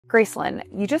Gracelin,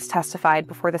 you just testified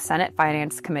before the Senate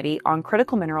Finance Committee on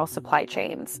critical mineral supply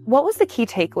chains. What was the key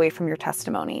takeaway from your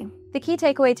testimony? The key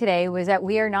takeaway today was that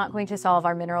we are not going to solve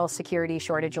our mineral security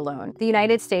shortage alone. The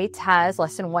United States has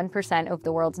less than 1% of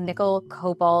the world's nickel,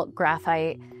 cobalt,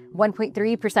 graphite,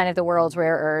 1.3% of the world's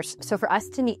rare earths. So for us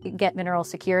to get mineral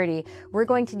security, we're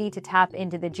going to need to tap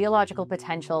into the geological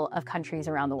potential of countries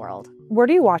around the world. What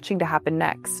are you watching to happen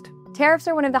next? Tariffs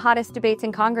are one of the hottest debates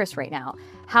in Congress right now.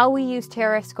 How we use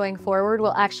tariffs going forward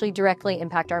will actually directly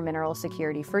impact our mineral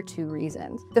security for two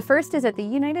reasons. The first is that the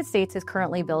United States is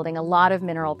currently building a lot of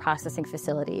mineral processing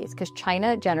facilities because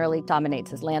China generally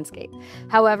dominates this landscape.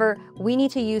 However, we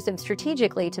need to use them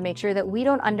strategically to make sure that we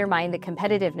don't undermine the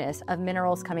competitiveness of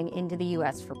minerals coming into the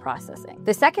U.S. for processing.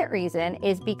 The second reason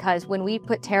is because when we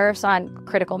put tariffs on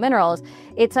critical minerals,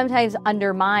 it sometimes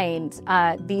undermines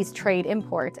these trade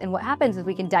imports. And what happens is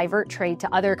we can divert trade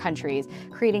to other countries,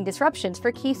 creating disruptions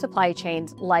for key supply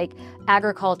chains like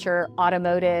agriculture,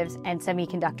 automotives, and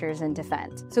semiconductors and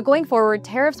defense. So going forward,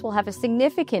 tariffs will have a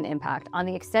significant impact on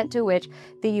the extent to which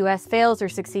the U.S. fails or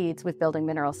succeeds with building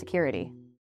mineral security.